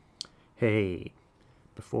Hey,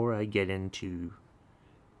 before I get into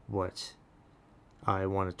what I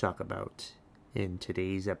want to talk about in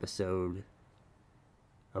today's episode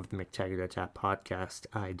of the McTaggart Attack podcast,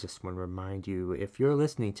 I just want to remind you, if you're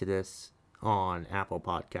listening to this on Apple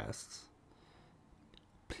Podcasts,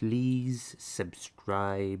 please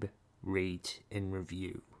subscribe, rate, and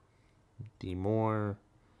review. The more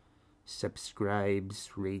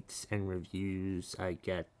subscribes, rates, and reviews I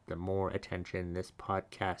get, the more attention this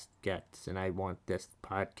podcast gets, and I want this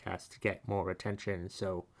podcast to get more attention.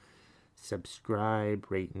 So subscribe,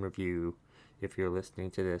 rate, and review if you're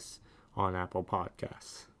listening to this on Apple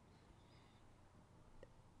Podcasts.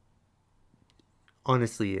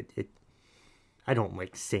 Honestly, I don't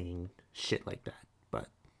like saying shit like that, but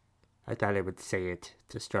I thought I would say it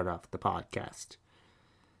to start off the podcast.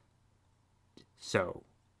 So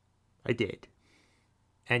I did.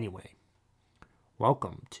 Anyway,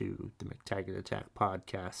 welcome to the McTaggart Attack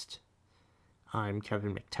podcast. I'm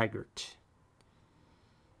Kevin McTaggart.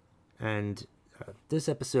 And this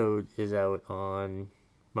episode is out on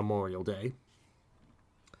Memorial Day.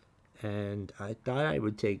 And I thought I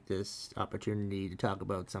would take this opportunity to talk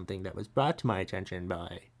about something that was brought to my attention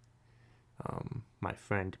by my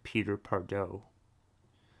friend Peter Pardo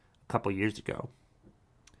a couple years ago.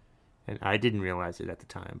 And I didn't realize it at the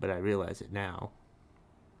time, but I realize it now.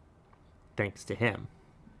 Thanks to him.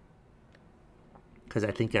 Because I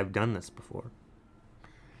think I've done this before.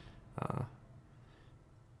 Because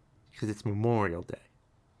it's Memorial Day.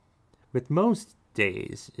 With most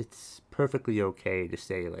days, it's perfectly okay to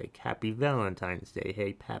say, like, Happy Valentine's Day,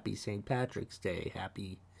 hey, Happy St. Patrick's Day,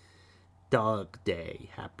 Happy Dog Day,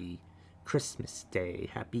 Happy Christmas Day,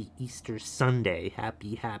 Happy Easter Sunday,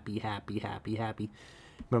 happy.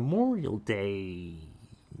 Memorial Day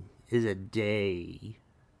is a day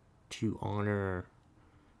to honor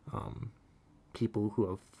people who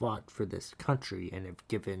have fought for this country and have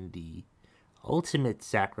given the ultimate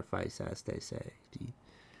sacrifice, as they say, the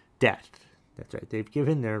death. That's right, they've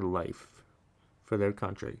given their life for their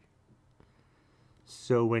country.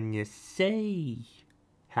 So when you say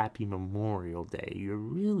Happy Memorial Day, you're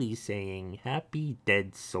really saying Happy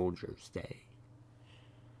Dead Soldiers Day.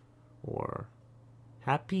 Or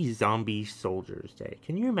Happy Zombie Soldiers Day.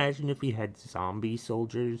 Can you imagine if we had zombie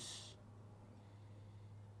soldiers?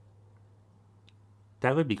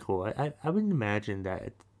 That would be cool. I would imagine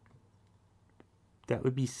that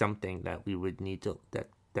would be something that we would need to, that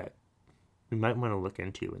we might want to look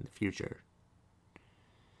into in the future.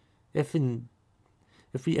 If we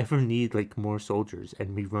ever need, like, more soldiers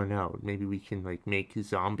and we run out, maybe we can, like, make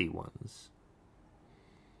zombie ones.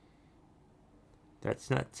 That's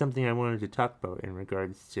not something I wanted to talk about in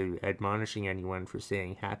regards to admonishing anyone for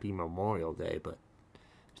saying Happy Memorial Day, but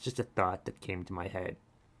it's just a thought that came to my head.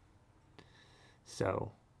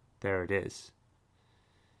 So, there it is.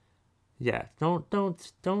 Yeah,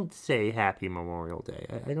 don't say Happy Memorial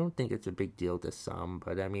Day. I don't think it's a big deal to some,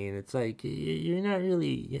 but I mean, it's like, you're not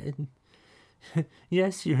really...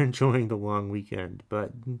 Yes, you're enjoying the long weekend,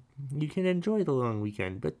 but you can enjoy the long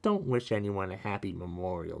weekend, but don't wish anyone a Happy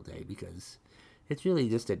Memorial Day, because it's really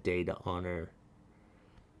just a day to honor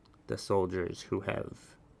the soldiers who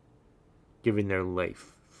have given their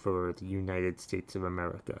life for the United States of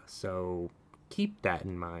America. So keep that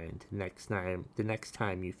in mind the next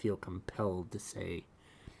time you feel compelled to say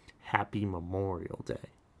Happy Memorial Day.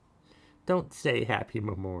 Don't say Happy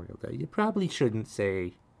Memorial Day. You probably shouldn't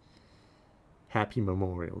say Happy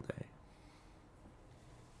Memorial Day.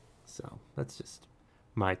 So that's just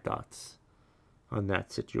my thoughts on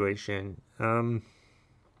that situation. The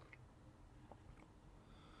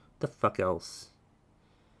fuck else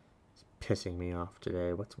is pissing me off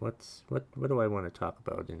today? What do I want to talk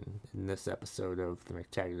about in this episode of the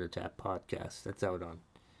McTaggart Attack podcast that's out on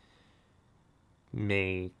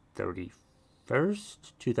May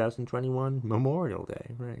 31st, 2021, Memorial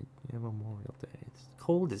Day, right? Yeah, Memorial Day. It's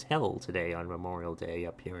cold as hell today on Memorial Day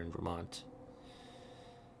up here in Vermont.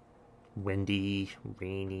 Windy,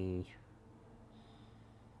 rainy.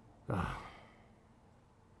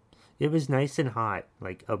 It was nice and hot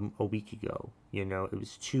like a week ago, you know? It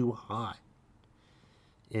was too hot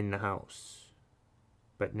in the house.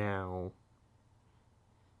 But now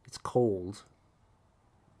it's cold.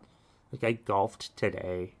 Like, I golfed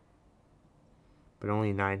today, but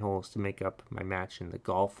only 9 holes to make up my match in the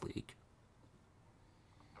golf league.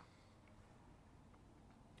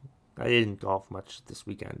 I didn't golf much this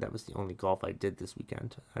weekend. That was the only golf I did this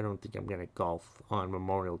weekend. I don't think I'm going to golf on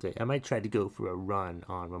Memorial Day. I might try to go for a run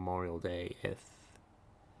on Memorial Day if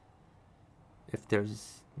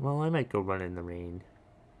there's... Well, I might go run in the rain.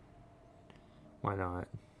 Why not?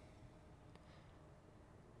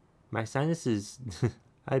 My sinuses,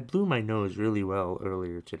 I blew my nose really well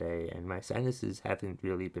earlier today, and my sinuses haven't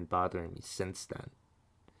really been bothering me since then.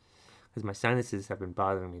 Because my sinuses have been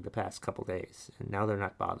bothering me the past couple days, and now they're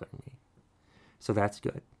not bothering me. So that's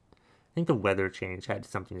good. I think the weather change had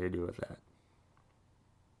something to do with that.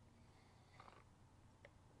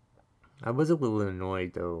 I was a little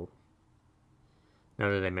annoyed, though, now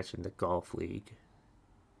that I mentioned the golf league.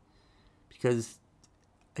 Because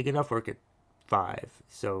I get off work at 5,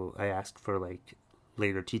 so I asked for, like,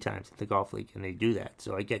 later tee times at the golf league, and they do that.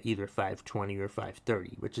 So I get either 5:20 or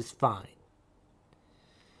 5:30, which is fine.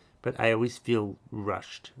 But I always feel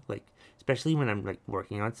rushed, like, especially when I'm, like,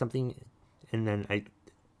 working on something, and then I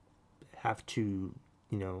have to,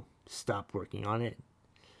 stop working on it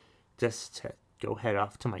just to go head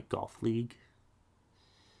off to my golf league.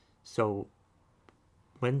 So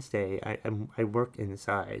Wednesday, I work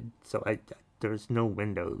inside, so there's no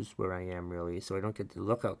windows where I am really, so I don't get to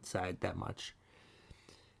look outside that much.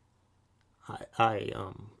 I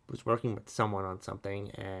was working with someone on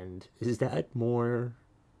something, and is that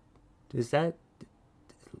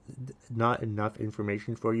not enough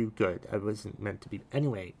information for you? Good. I wasn't meant to be.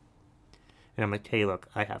 Anyway, and I'm like, hey, look,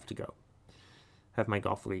 I have to go. I have my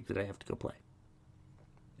golf league that I have to go play.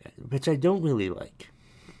 Which I don't really like.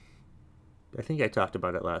 I think I talked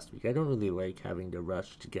about it last week. I don't really like having to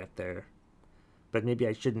rush to get there. But maybe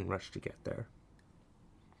I shouldn't rush to get there.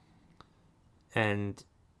 And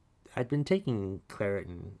I'd been taking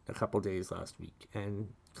Claritin a couple days last week,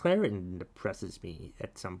 and Claritin depresses me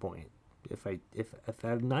at some point. If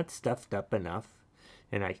I'm not stuffed up enough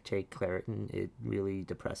and I take Claritin, it really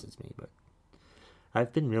depresses me. But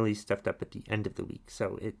I've been really stuffed up at the end of the week,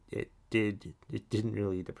 so it didn't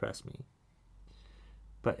really depress me.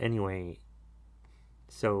 But anyway,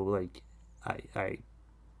 so like I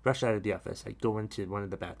rush out of the office. I go into one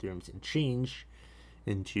of the bathrooms and change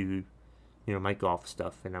into my golf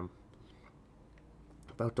stuff, and I'm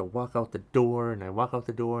about to walk out the door, and I walk out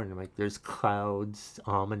the door, and I'm like, there's clouds,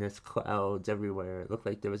 ominous clouds everywhere. It looked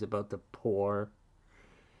like there was about to pour.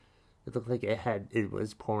 It looked like it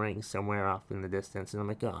was pouring somewhere off in the distance, and I'm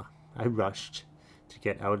like, I rushed to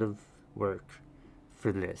get out of work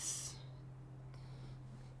for this.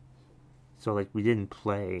 So like we didn't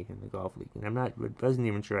play in the golf league, and I wasn't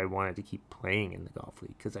even sure I wanted to keep playing in the golf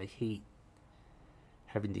league because I hate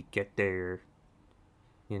having to get there,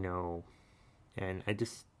 and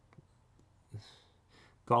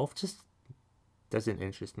golf just doesn't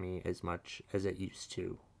interest me as much as it used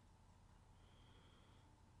to.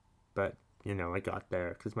 But, I got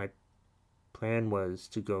there because my plan was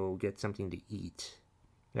to go get something to eat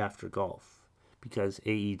after golf because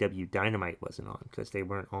AEW Dynamite wasn't on because they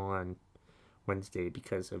weren't on Wednesday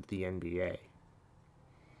because of the NBA.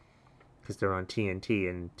 Because they're on TNT,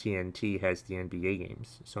 and TNT has the NBA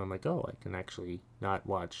games. So I'm like, I can actually not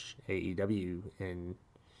watch AEW and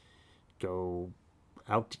go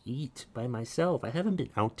out to eat by myself. I haven't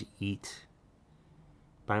been out to eat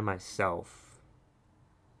by myself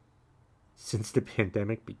since the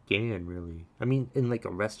pandemic began, really. I mean, in like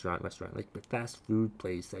a restaurant, like a fast food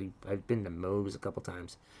place. I've been to Moe's a couple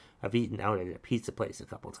times. I've eaten out at a pizza place a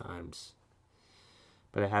couple times.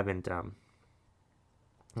 But I haven't gone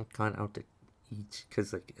out to eat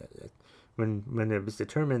because when it was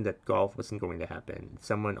determined that golf wasn't going to happen,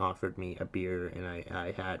 someone offered me a beer, and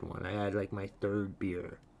I had one. I had like my third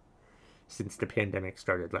beer since the pandemic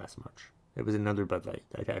started last March. It was another Bud Light.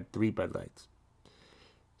 I'd had 3 Bud Lights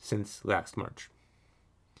since last March.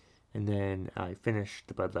 And then I finished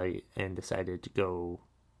the Bud Light and decided to go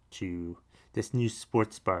to this new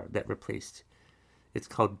sports bar that replaced, it's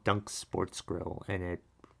called Dunk Sports Grill, and it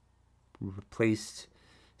replaced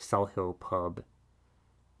Salt Hill Pub,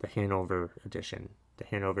 the Hanover edition, the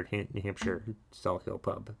Hanover, New Hampshire Salt Hill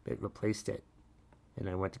Pub. It replaced it, and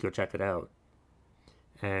I went to go check it out.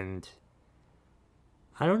 And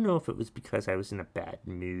I don't know if it was because I was in a bad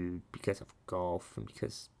mood because of golf and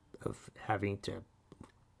because of having to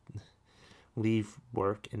leave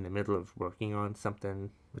work in the middle of working on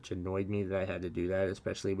something, which annoyed me that I had to do that,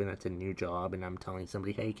 especially when it's a new job and I'm telling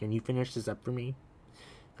somebody, hey, can you finish this up for me?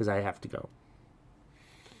 Because I have to go.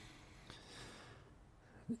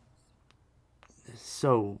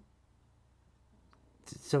 So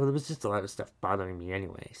there was just a lot of stuff bothering me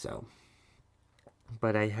anyway, so.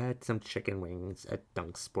 But I had some chicken wings at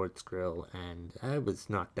Dunk Sports Grill, and I was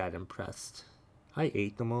not that impressed. I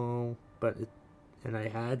ate them all, and I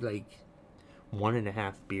had like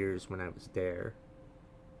 1.5 beers when I was there.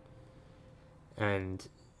 And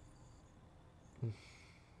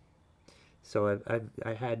so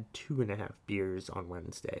I had 2.5 beers on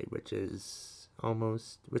Wednesday, which is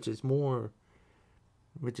more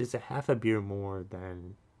which is a half a beer more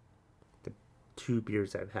than the 2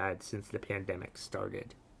 beers I've had since the pandemic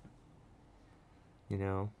started. You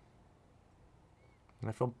know?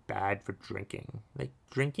 I feel bad for drinking. Like,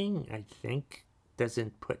 drinking, I think,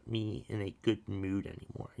 doesn't put me in a good mood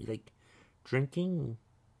anymore. Like, drinking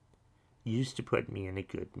used to put me in a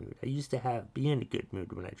good mood. I used to be in a good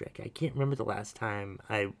mood when I drank. I can't remember the last time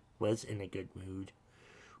I was in a good mood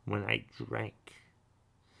when I drank.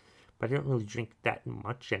 But I don't really drink that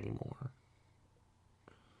much anymore.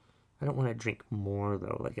 I don't want to drink more,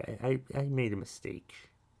 though. Like, I made a mistake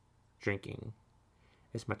drinking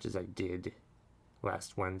as much as I did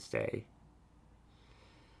last Wednesday.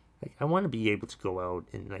 Like, I want to be able to go out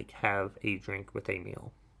and, like, have a drink with a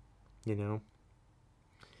meal, you know?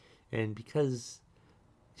 And because,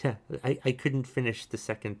 yeah, I couldn't finish the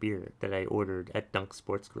second beer that I ordered at Dunk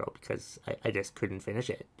Sports Grill because I just couldn't finish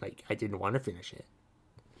it. Like, I didn't want to finish it.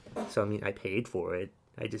 So, I mean, I paid for it.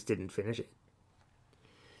 I just didn't finish it.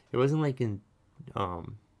 It wasn't like in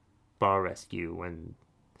Bar Rescue when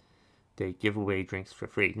they give away drinks for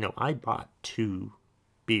free. No, I bought 2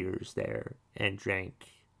 beers there and drank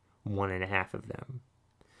 1.5 of them.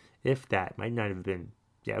 If that, might not have been,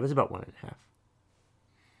 yeah, it was about 1.5.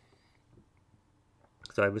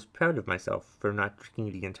 So I was proud of myself for not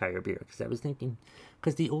drinking the entire beer because I was thinking,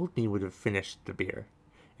 because the old me would have finished the beer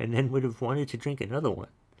and then would have wanted to drink another one.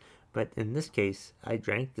 But in this case, I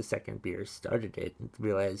drank the second beer, started it, and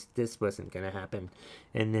realized this wasn't going to happen,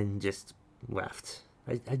 and then just left.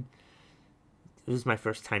 It was my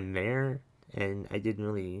first time there, and I didn't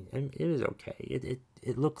really, and it was okay.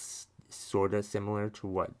 It looks sort of similar to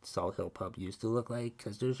what Salt Hill Pub used to look like,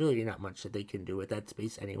 because there's really not much that they can do with that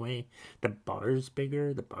space anyway. The bar's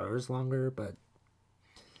bigger, the bar's longer, but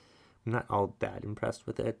I'm not all that impressed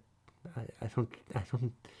with it. I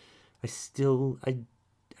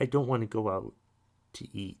don't want to go out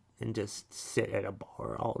to eat and just sit at a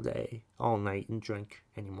bar all day, all night and drink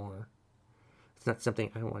anymore. It's not something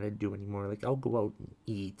I want to do anymore. Like, I'll go out and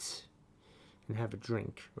eat and have a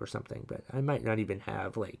drink or something, but I might not even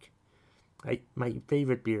have, like, my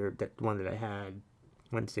favorite beer, that one that I had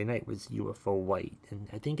Wednesday night, was UFO White, and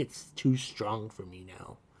I think it's too strong for me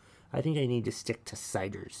now. I think I need to stick to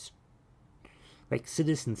ciders. Like,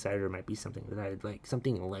 Citizen Cider might be something that I'd like,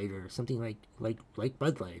 something lighter, something like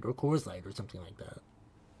Bud Light or Coors Light or something like that.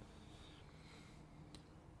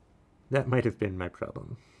 That might have been my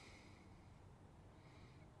problem.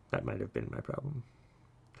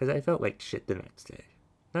 Because I felt like shit the next day.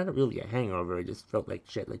 Not really a hangover, I just felt like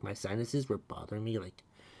shit. Like, my sinuses were bothering me. Like,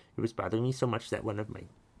 it was bothering me so much that one of my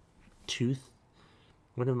teeth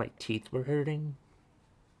were hurting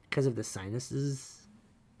because of the sinuses.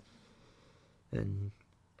 And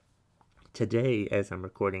today, as I'm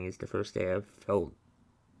recording, is the first day I've felt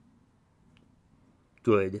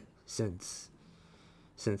good since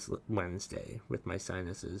Wednesday with my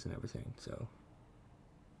sinuses and everything. So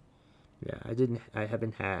yeah, I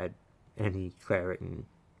haven't had any Claritin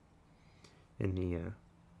in the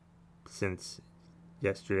since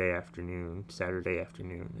Saturday afternoon,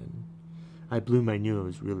 and I blew my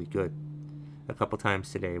nose really good a couple times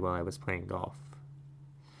today while I was playing golf.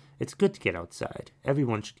 It's good to get outside.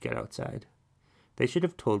 Everyone should get outside. They should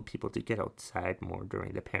have told people to get outside more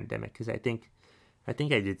during the pandemic, because I think I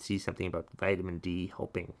did see something about vitamin D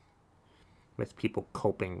helping with people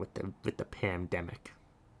coping with the pandemic.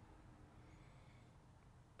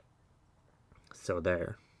 So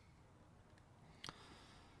there.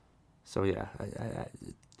 So yeah,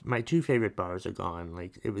 my 2 favorite bars are gone.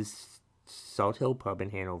 Like, it was Salt Hill Pub in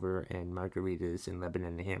Hanover and Margaritas in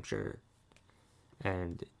Lebanon, New Hampshire.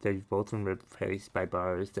 And they've both been replaced by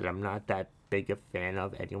bars that I'm not that big a fan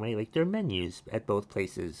of anyway. Like, their menus at both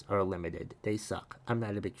places are limited. They suck. I'm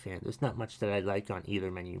not a big fan. There's not much that I like on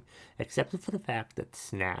either menu, except for the fact that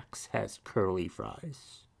Snacks has curly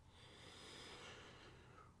fries.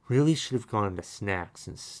 Really should have gone to Snacks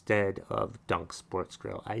instead of Dunk Sports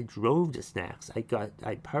Grill. I drove to Snacks. I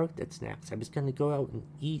parked at Snacks. I was going to go out and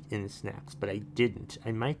eat in Snacks, but I didn't.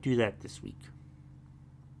 I might do that this week.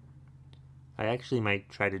 I actually might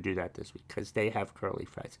try to do that this week because they have curly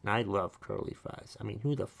fries, and I love curly fries. I mean,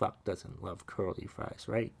 who the fuck doesn't love curly fries,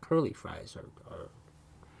 right? Curly fries are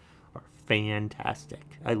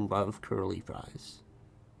fantastic. I love curly fries.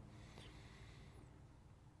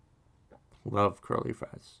 Love curly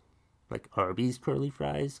fries. Like, Arby's curly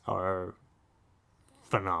fries are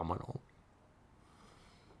phenomenal.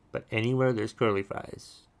 But anywhere there's curly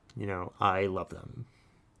fries, I love them.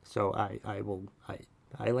 So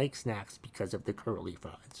I like Snacks because of the curly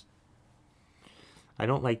fries. I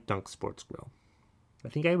don't like Dunk Sports Grill. I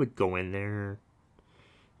think I would go in there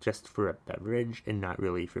just for a beverage and not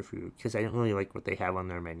really for food, because I don't really like what they have on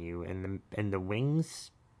their menu. And the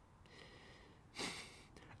wings,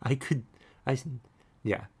 I could, I,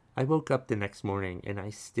 yeah, I woke up the next morning and I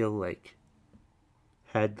still like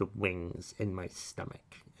had the wings in my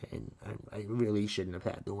stomach, and I really shouldn't have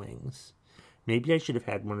had the wings. Maybe I should have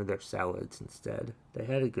had one of their salads instead. They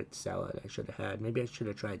had a good salad I should have had. Maybe I should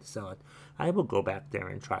have tried the salad. I will go back there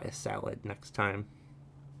and try a salad next time,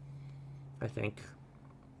 I think.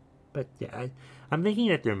 But yeah, I'm thinking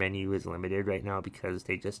that their menu is limited right now because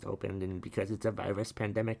they just opened and because it's a virus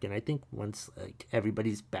pandemic. And I think once like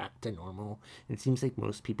everybody's back to normal, it seems like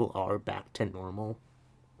most people are back to normal,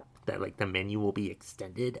 that like the menu will be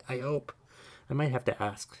extended, I hope. I might have to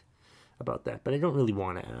ask about that, but I don't really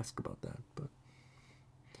want to ask about that, but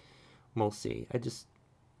we'll see.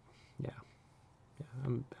 Yeah,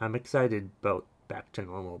 I'm excited about back to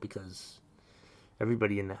normal because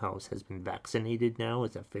everybody in the house has been vaccinated now.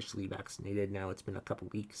 It's officially vaccinated now. It's been a couple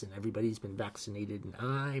weeks and everybody's been vaccinated, and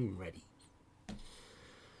I'm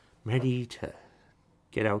ready to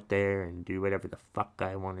get out there and do whatever the fuck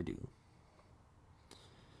I want to do.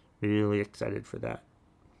 Really excited for that.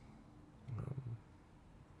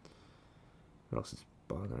 What else is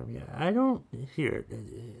bothering me? I don't.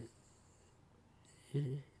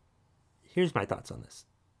 Here's my thoughts on this.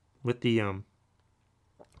 With the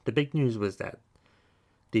big news was that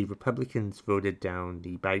the Republicans voted down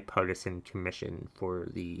the bipartisan commission for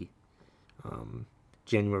the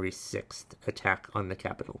January 6th attack on the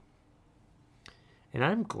Capitol. And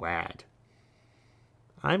I'm glad.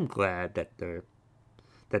 That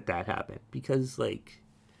happened, because like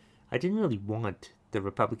I didn't really want the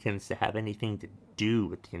Republicans to have anything to do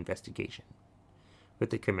with the investigation, with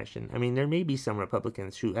the commission. I mean, there may be some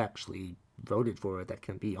Republicans who actually voted for it that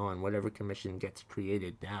can be on whatever commission gets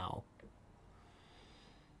created now.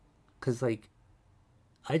 Because like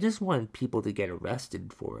I just want people to get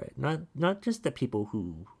arrested for it, not just the people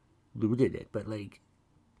who looted it, but like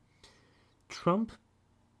Trump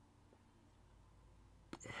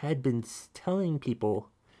had been telling people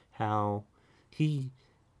how the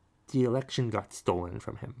election got stolen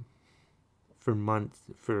from him for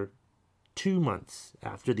 2 months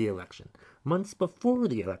after the election. Months before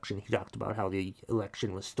the election, he talked about how the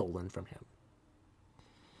election was stolen from him.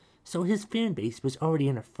 So his fan base was already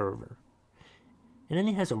in a fervor. And then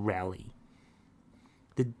he has a rally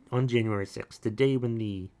on January 6th, the day when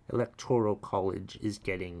the Electoral College is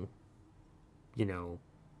getting,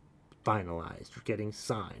 finalized, or getting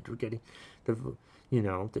signed, or getting they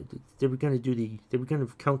were going to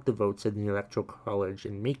count the votes in the Electoral College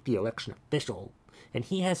and make the election official. And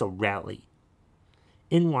he has a rally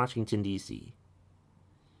in Washington, D.C.,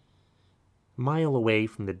 a mile away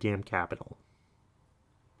from the damn Capitol.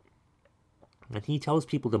 And he tells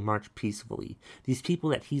people to march peacefully. These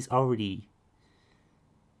people that he's already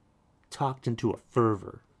talked into a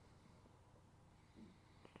fervor.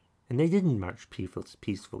 And they didn't march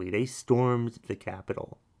peacefully. They stormed the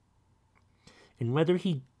Capitol. And whether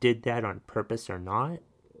he did that on purpose or not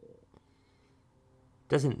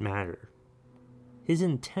doesn't matter. His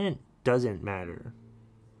intent doesn't matter.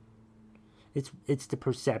 It's the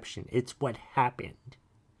perception. It's what happened.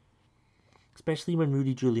 Especially when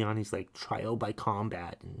Rudy Giuliani's like trial by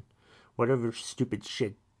combat and whatever stupid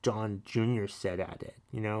shit John Jr. said at it.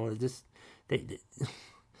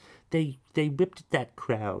 They whipped that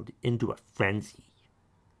crowd into a frenzy.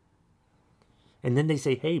 And then they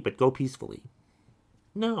say, hey, but go peacefully.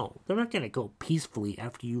 No, they're not going to go peacefully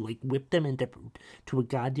after you whip them into a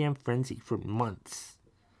goddamn frenzy for months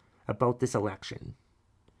about this election.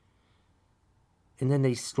 And then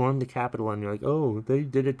they storm the Capitol and you're like, oh, they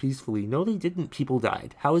did it peacefully. No, they didn't. People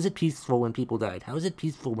died. How is it peaceful when people died? How is it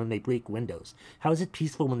peaceful when they break windows? How is it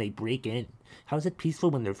peaceful when they break in? How is it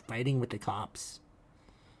peaceful when they're fighting with the cops?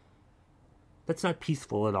 That's not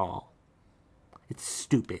peaceful at all. It's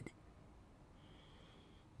stupid.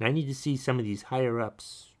 And I need to see some of these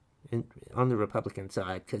higher-ups on the Republican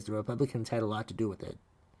side, because the Republicans had a lot to do with it.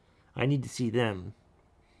 I need to see them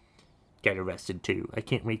get arrested, too. I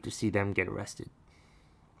can't wait to see them get arrested.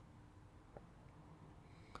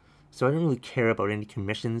 So I don't really care about any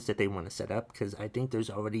commissions that they want to set up, because I think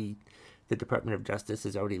the Department of Justice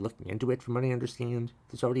is already looking into it, from what I understand.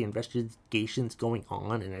 There's already investigations going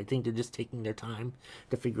on, and I think they're just taking their time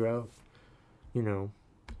to figure out,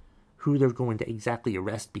 who they're going to exactly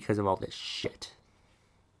arrest because of all this shit.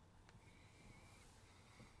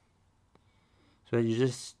 So you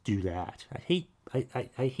just do that. I hate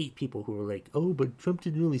people who are like, oh, but Trump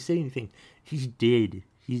didn't really say anything. He did.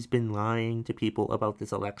 He's been lying to people about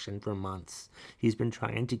this election for months. He's been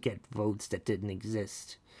trying to get votes that didn't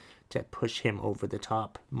exist to push him over the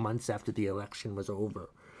top months after the election was over.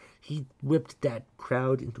 He whipped that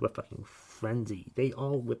crowd into a fucking frenzy. They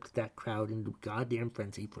all whipped that crowd into a goddamn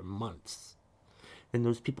frenzy for months. And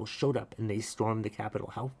those people showed up and they stormed the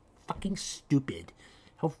Capitol. How fucking stupid.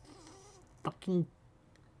 How fucking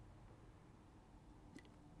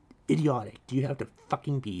idiotic do you have to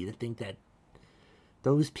fucking be to think that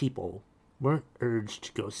those people weren't urged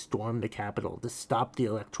to go storm the Capitol to stop the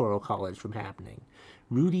Electoral College from happening?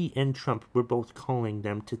 Rudy and Trump were both calling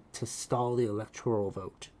them to stall the electoral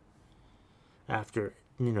vote after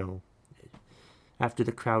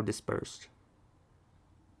the crowd dispersed.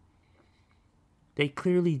 They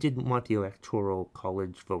clearly didn't want the Electoral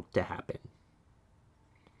College vote to happen.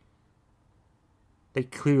 They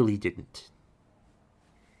clearly didn't.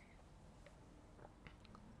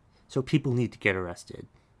 So people need to get arrested.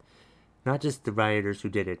 Not just the rioters who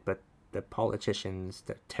did it, but the politicians,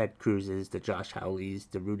 the Ted Cruzes, the Josh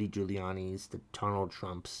Hawleys, the Rudy Giulianis, the Donald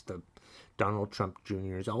Trumps, the Donald Trump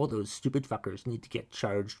Jr.'s, all those stupid fuckers need to get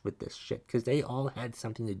charged with this shit, because they all had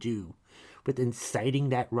something to do with inciting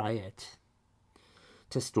that riot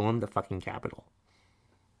to storm the fucking Capitol.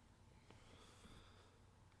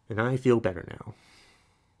 And I feel better now.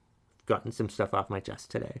 I've gotten some stuff off my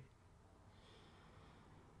chest today.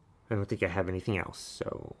 I don't think I have anything else,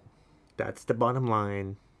 so that's the bottom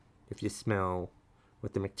line. If you smell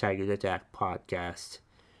what the McTaggart Attack podcast,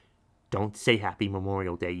 don't say Happy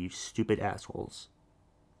Memorial Day, you stupid assholes,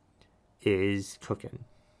 is cooking.